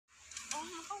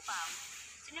ဟုတ်ပါဘူး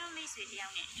ကျွန်တော်မိတ်ဆွေတယော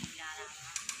က်နဲ့တူလာတာ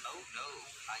Oh no,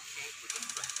 I came with a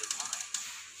friend of mine.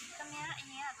 ခင်ဗျားအ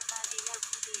ရင်ကဗမာပြည်ရောက်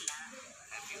ဘူးသေးလား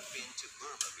Have you been to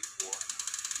Burma before?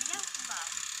 မရောက်ဘူးပါ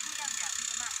ဘူးခုရောက်တာပ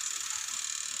ထမအချိန်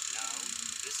No,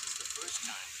 this is the first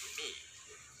time for me.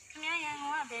 ခင်ဗျားရန်ကု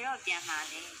န်ကဘယ်တော့ပြန်မှာ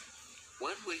လဲ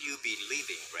When will you be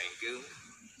leaving Rangoon?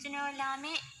 ကျွန်တော်လာမ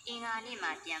ယ့်အင်္ဂါနေ့မှ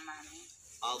ပြန်မှာမယ်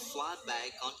I'll fly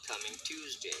back on coming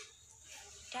Tuesday.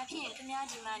 ဒါဖြင့်ခင်ဗျား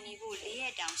ဒီမှာနေဖို့၄ရ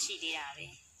က်တောင်ရှိသေးတာပဲ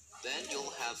Then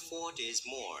you'll have 4 days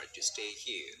more to stay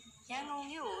here. ရန်ကုန်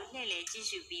မြို့ကိုလှည့်လည်ကြည့်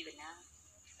ရှုပြီးပါလား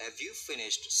Have you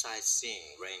finished sightseeing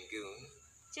Rangoon?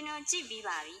 ကျွန်တော်ကြည့်ပြီး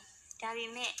ပါပြီဒါပေ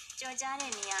မဲ့ကြော်ကြား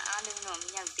တဲ့နေရာအားလုံးတော့မ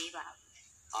ရောက်သေးပါဘူး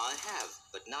I have,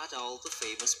 but not all the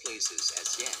famous places as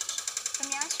yet. ခင်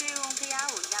ဗျားရွှေဝုံဖျား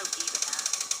ကိုရောက်ပြီးပါလား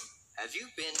Have you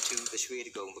been to the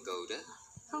Shwedagon Pagoda?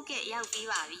 ဟုတ်ကဲ့ရောက်ပြီး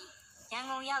ပါပြီရန်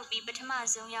ကုန်ရောက်ပြီးပထမ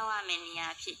ဆုံးရောက်ရမယ့်နေရာ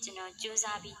အဖြစ်ကျွန်တော်ကြိုး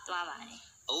စားပြီးသွားပါတယ်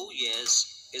Oh yes,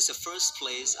 it's the first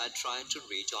place I tried to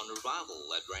reach on arrival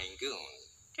at Rangoon.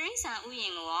 တရိษံဥယျာ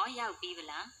ဉ်ကိုရောရောက်ပြီးပါ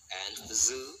လား And the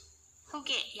zoo? ဟုတ်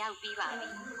ကဲ့ရောက်ပြီးပါပြီ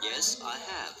Yes, I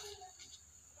have.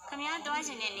 ခင်ဗျားသွားချ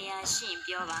င်တဲ့နေရာရှိရင်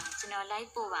ပြောပါကျွန်တော်လိုက်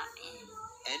ပို့ပါမယ်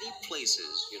Any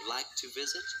places you'd like to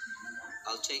visit?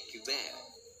 I'll take you there.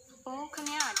 အိုးခင်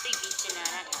ဗျားတိတ်ပြီးကျင်လာ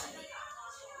တာလေ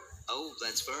Oh,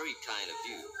 that's very kind of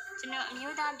you. ကျွန်တော်အ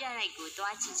မျိုးသားပြတိုက်ကို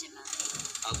သွားကြည့်ချင်ပါတယ်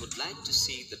I would like to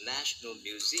see the National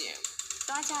Museum.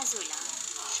 သွားကြစို့လား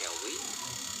Shall we?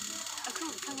 အခု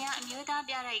ခင်ဗျားအမျိုးသား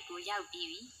ပြတိုက်ကိုရောက်ပြီး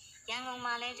ပြီရန်ကုန်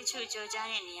မှာလည်းတချို့ကြော်ကြား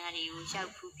တဲ့နေရာတွေကိုရော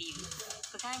က်ဖူးပြီးပြီ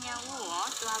ပကံညာဝကိုရော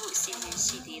သွားဖို့အစီအစဉ်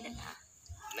ရှိသေးသလား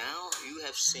Now you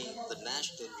have seen the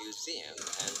National Museum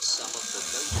and some of the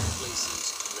noted places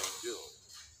in Rangoon.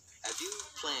 Have you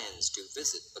plans to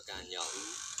visit Baganyau?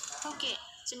 ဟုတ်ကဲ့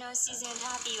ကျွန်တော်စီစဉ်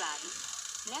ထားပြီးပါပြီ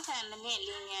လက်ခံမနဲ့လ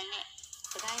င်းမြန်နဲ့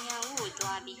ပကံညာဝကို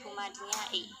သွားပြီးဟိုမှာတည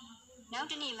အိတ်နောက်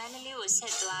တနေ့မန္တလေးကိုဆ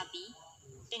က်သွားပြီး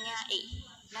တညအိတ်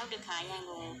နောက်တစ်ခါရန်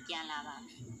ကုန်ကိုပြန်လာပါမ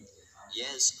ယ်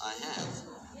Yes, I have.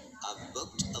 I've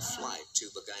booked a flight to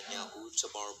Baganyau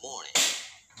tomorrow morning.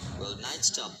 We'll night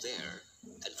stop there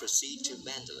and proceed to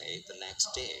Mandalay the next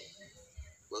day.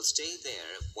 We'll stay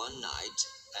there one night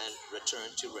and return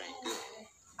to Rangoon.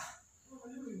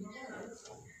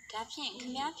 ဒါဖြင့်ခ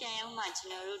င်ဗျားပြန်ရောက်မှကျွန်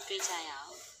တော်တို့တွေ့ကြရအော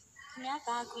င်ခင်ဗျား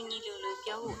ဘာကူညီလို့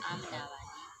ပြောဖို့အားမနာပါ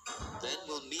နဲ့ Then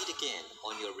we'll meet again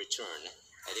on your return,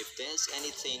 and if there's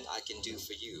anything I can do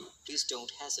for you, please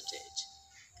don't hesitate.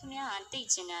 ခင်ဗျားတိတ်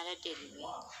ကျင်လာတဲ့လူ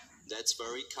ပဲ That's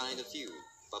very kind of you.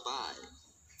 Bye-bye.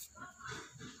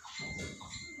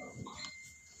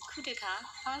 ခုတခါ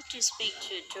how to speak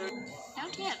to door နော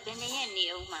က်ထပ်ဘယ်နှစ်ရက်နေ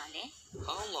အောင်မှာလဲ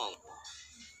How long?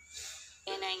 ဘ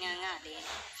ယ်နိုင်ငံကလဲ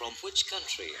From which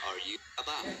country are you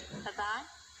about? ဘဘာ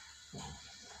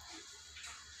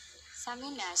စာမျ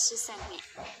က်နှာ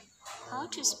82 how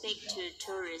to speak to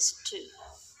tourists too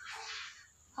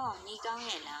ဟောနေကောင်း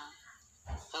ရဲ့လား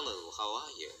Hello, how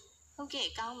are you? ဟုတ်ကဲ့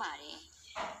ကောင်းပါတယ်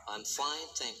I'm fine,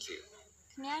 thank you.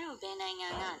 ခင်ဗျားတို့ဘယ်နိုင်ငံ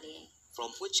ကလဲ From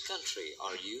which country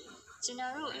are you? ကျွန်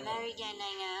တော်တို့ American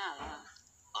နိုင်ငံကပါ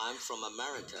I'm from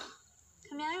America. ခ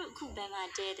င်ဗျားတို့အခုဘယ်မှာ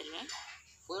တဲတယ်လဲ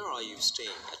Where are you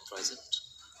staying at present?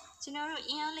 ကျွန်တော်တို့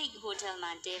Ian Lake Hotel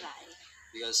မှာတဲပါတယ်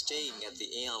We are staying at the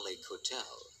Aeon Lake Hotel.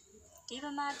 ဒီဗ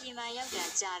မာပြည်မှာရောက်တာ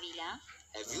ကြာပြီလား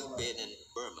Have you been in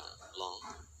Burma long?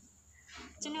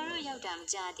 ကျွန်တော်တို့ရောက်တာမ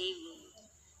ကြာသေးဘူး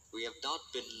We have not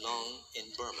been long in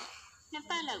Burma. နှစ်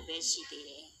ပတ်လောက်ပဲရှိသေး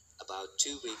တယ် About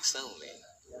 2 weeks only.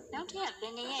 နောက်ထပ်ဘ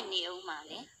ယ်နှစ်ရက်နေအောင်မှာ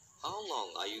လဲ How long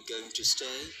are you going to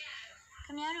stay? ခ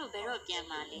င်ဗျားတို့ဘယ်တော့ပြန်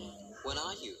မှာလဲ When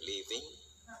are you leaving?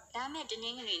 ဒါမဲ့တန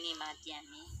င်္ဂနွေနေ့မှာပြန်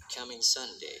မယ် Coming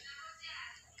Sunday.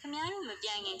 ခင်ဗျားတို့မပြ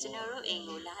န်ခင်ကျွန်တော်တို့အိမ်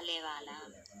ကိုလာလဲပါလား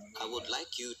I would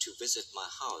like you to visit my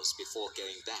house before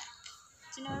going back.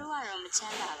 ကျွန်တော်တို့ကတော့မချ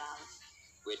မ်းသာပါဘူး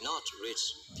We're not rich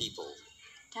people,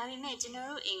 ဒါပေမဲ့ကျွန်တော်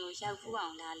တို့အိမ်ကိုရောက်ဖူးအော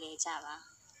င်လာလဲကြပါ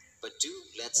but do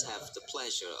let's have the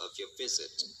pleasure of your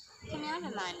visit. ခင်ဗျားဘ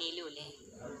ယ်မှာနေလို့လဲ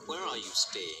Where are you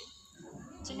staying?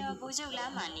 ကျွန်တော်ဘူချုပ်လ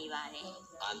မ်းမှာနေပါတယ်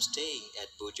I'm staying at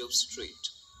Bojop Street.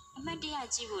 အမှတ်တရ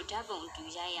ကြည့်ဖို့ဓာတ်ပုံအတူ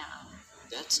ရိုက်ရအောင်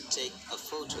Let's take a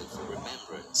photo for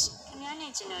remembrance. ခင်ဗျား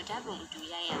နဲ့ကျွန်တော်ဓာတ်ပုံအတူ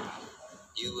ရိုက်ရအောင်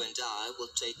You and I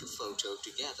will take a photo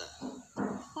together.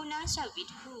 ခုနားလျှောက်ပြီး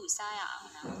တစ်ခုစားရအောင်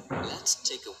လား Let's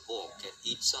take a walk and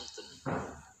eat something.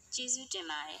 ကျေးဇူးတင်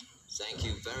ပါတယ် Thank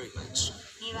you very much.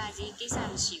 နေပါစေကိစ္စ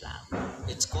မရှိပါ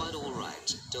ဘူး It's quite all right.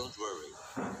 Don't worry.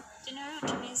 ကျွန်တော်တို့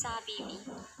ထမင်းစားပြီးပြီ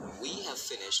We have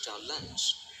finished our lunch.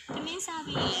 ထမင်းစား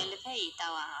ပြီးရင်လက်ဖက်ရည်တော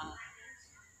က်ရအောင်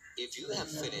If you have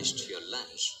finished your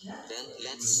lunch, then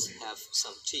let's have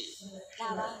some tea. လာ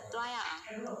ပါသွားရအောင်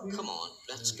Come on,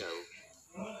 let's go.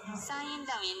 စားရင်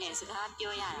တောက်ရင်နဲ့စကား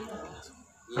ပြောရတာ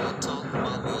We will talk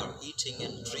while we are eating. eating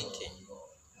and drinking.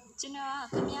 ကျွန်တော်က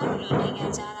ခင်ဗျားတို့လိုနိုင်ငံ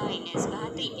ခြားသားတွေနဲ့စကား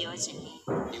သိပြောချင်တယ်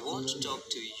We want to talk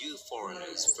to you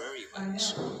foreigners very much.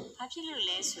 ။ဘာဖြစ်လို့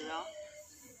လဲဆိုတော့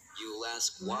You'll ask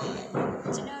why.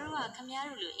 ကျွန်တော်တို့ကခင်ဗျား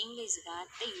တို့လိုအင်္ဂလိပ်စကား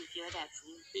သိမပြောတတ်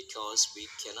ဘူး Because we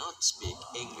cannot speak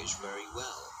English very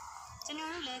well. ။ကျွန်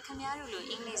တော်တို့လည်းခင်ဗျားတို့လို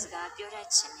အင်္ဂလိပ်စကားပြောတတ်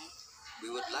ချင်တယ် We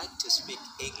would like to speak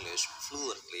English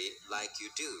fluently like you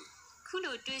do. ။ခု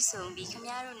လိုတွေ့ဆုံပြီးခင်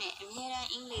ဗျားတို့နဲ့အမြဲတမ်း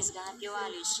အင်္ဂလိပ်စကားပြောရ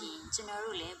လို့ရှိရင်ကျွန်တော်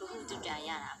တို့လည်းဘ ഹു တုတ္တရ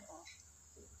တာပေါ့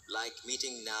Like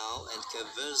meeting now and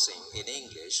conversing in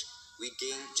English, we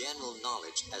gain general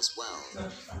knowledge as well. ။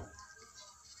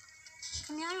ခ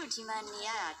င်ဗျားတို့ဒီမှာနေရ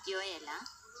တာပြောရလား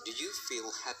Do you feel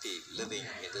happy living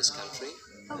in this country?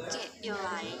 ။ဟုတ်ကဲ့ပြော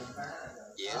ပါတယ်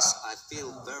Yes, I feel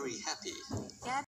very happy. ။